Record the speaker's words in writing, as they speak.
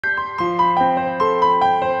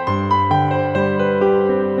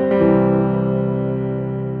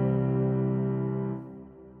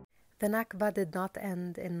The Nakba did not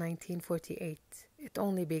end in 1948. It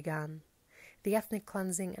only began. The ethnic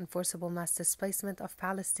cleansing and forcible mass displacement of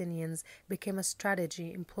Palestinians became a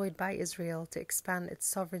strategy employed by Israel to expand its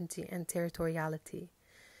sovereignty and territoriality.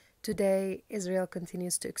 Today, Israel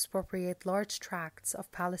continues to expropriate large tracts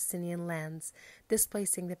of Palestinian lands,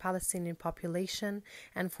 displacing the Palestinian population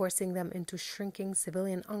and forcing them into shrinking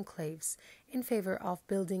civilian enclaves in favor of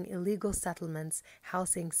building illegal settlements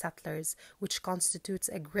housing settlers, which constitutes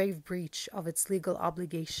a grave breach of its legal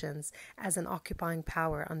obligations as an occupying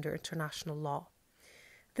power under international law.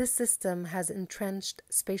 This system has entrenched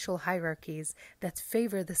spatial hierarchies that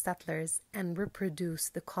favor the settlers and reproduce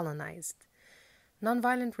the colonized.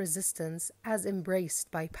 Nonviolent resistance, as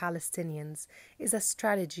embraced by Palestinians, is a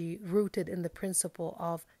strategy rooted in the principle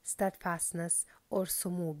of steadfastness or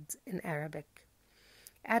sumud in Arabic.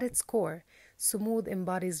 At its core, sumud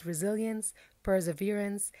embodies resilience,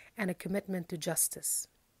 perseverance, and a commitment to justice.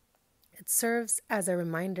 It serves as a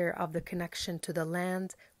reminder of the connection to the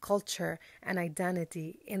land, culture, and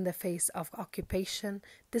identity in the face of occupation,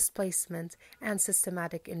 displacement, and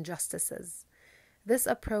systematic injustices. This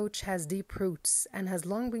approach has deep roots and has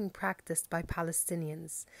long been practiced by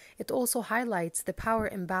Palestinians. It also highlights the power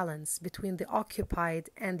imbalance between the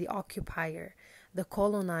occupied and the occupier, the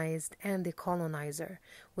colonized and the colonizer,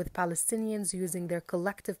 with Palestinians using their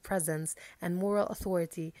collective presence and moral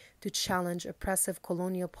authority to challenge oppressive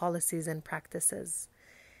colonial policies and practices.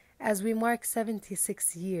 As we mark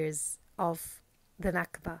 76 years of the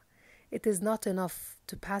Nakba, it is not enough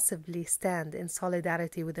to passively stand in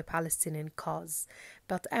solidarity with the Palestinian cause,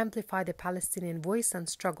 but amplify the Palestinian voice and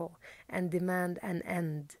struggle and demand an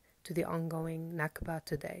end to the ongoing Nakba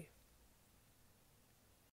today.